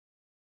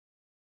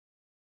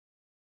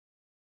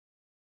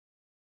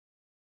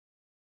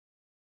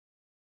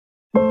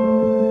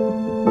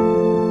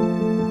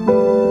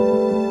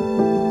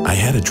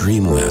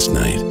dream last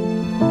night.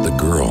 The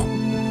girl,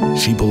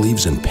 she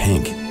believes in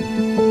pink.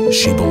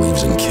 She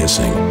believes in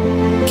kissing.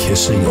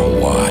 Kissing a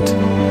lot.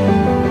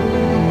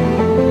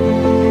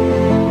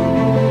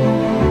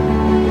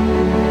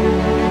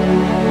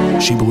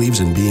 She believes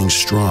in being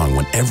strong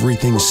when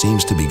everything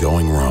seems to be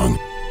going wrong.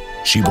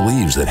 She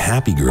believes that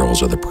happy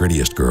girls are the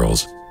prettiest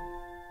girls.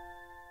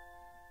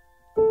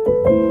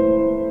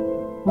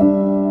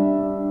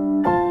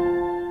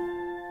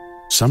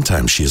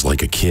 Sometimes she is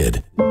like a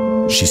kid.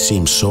 She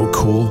seems so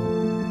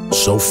cool,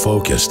 so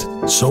focused,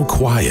 so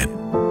quiet,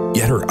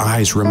 yet her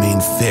eyes remain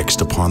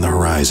fixed upon the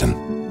horizon.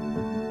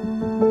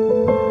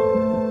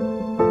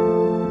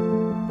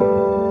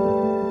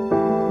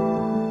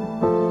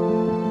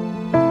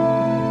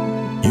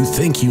 You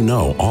think you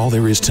know all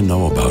there is to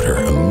know about her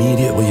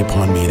immediately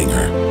upon meeting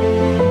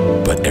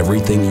her. But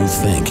everything you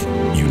think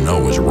you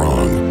know is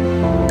wrong.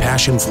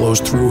 Passion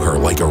flows through her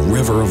like a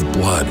river of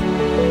blood.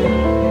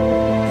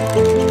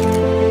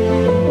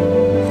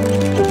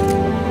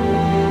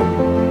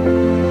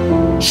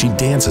 She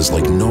dances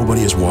like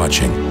nobody is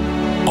watching,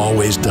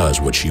 always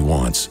does what she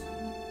wants.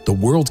 The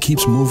world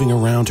keeps moving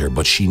around her,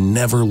 but she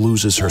never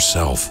loses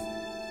herself.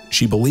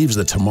 She believes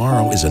that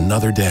tomorrow is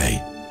another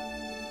day,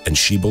 and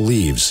she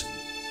believes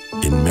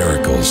in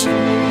miracles.